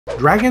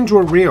Dragons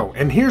were real,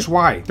 and here's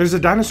why. There's a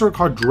dinosaur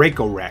called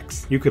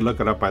Dracorex. You could look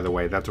it up, by the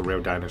way, that's a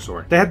real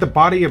dinosaur. They had the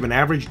body of an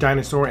average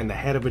dinosaur and the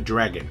head of a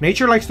dragon.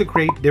 Nature likes to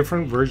create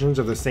different versions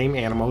of the same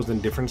animals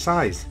in different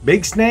size.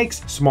 Big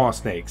snakes, small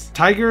snakes.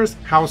 Tigers,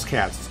 house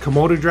cats.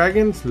 Komodo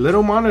dragons,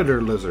 little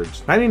monitor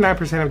lizards.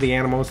 99% of the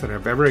animals that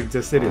have ever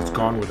existed is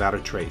gone without a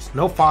trace.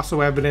 No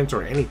fossil evidence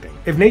or anything.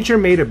 If nature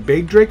made a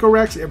big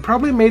Dracorex, it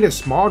probably made a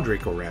small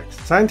Dracorex.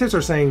 Scientists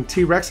are saying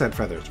T-Rex had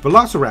feathers,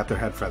 Velociraptor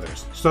had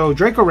feathers, so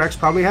Dracorex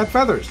probably had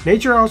feathers.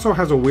 Nature also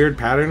has a weird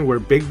pattern where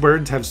big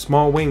birds have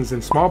small wings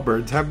and small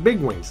birds have big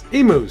wings.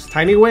 Emus,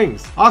 tiny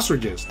wings.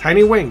 Ostriches,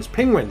 tiny wings.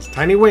 Penguins,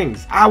 tiny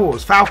wings.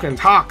 Owls, falcons,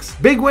 hawks,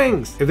 big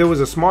wings. If there was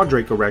a small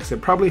Dracorex,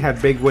 it probably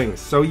had big wings.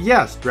 So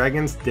yes,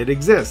 dragons did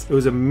exist. It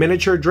was a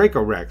miniature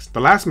Dracorex.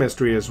 The last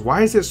mystery is,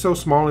 why is it so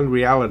small in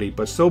reality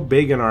but so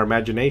big in our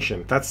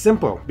imagination? That's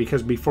simple,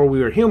 because before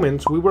we were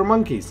humans, we were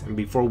monkeys, and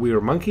before we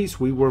were monkeys,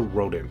 we were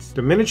rodents.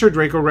 The miniature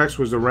Dracorex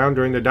was around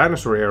during the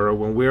dinosaur era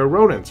when we were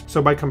rodents,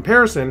 so by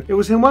comparison, it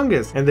was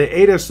humongous, and they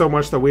ate us so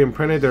much that we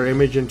imprinted their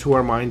image into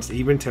our minds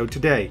even till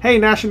today. Hey,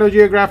 National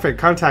Geographic,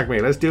 contact me,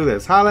 let's do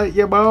this. Holla at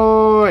ya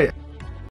boy!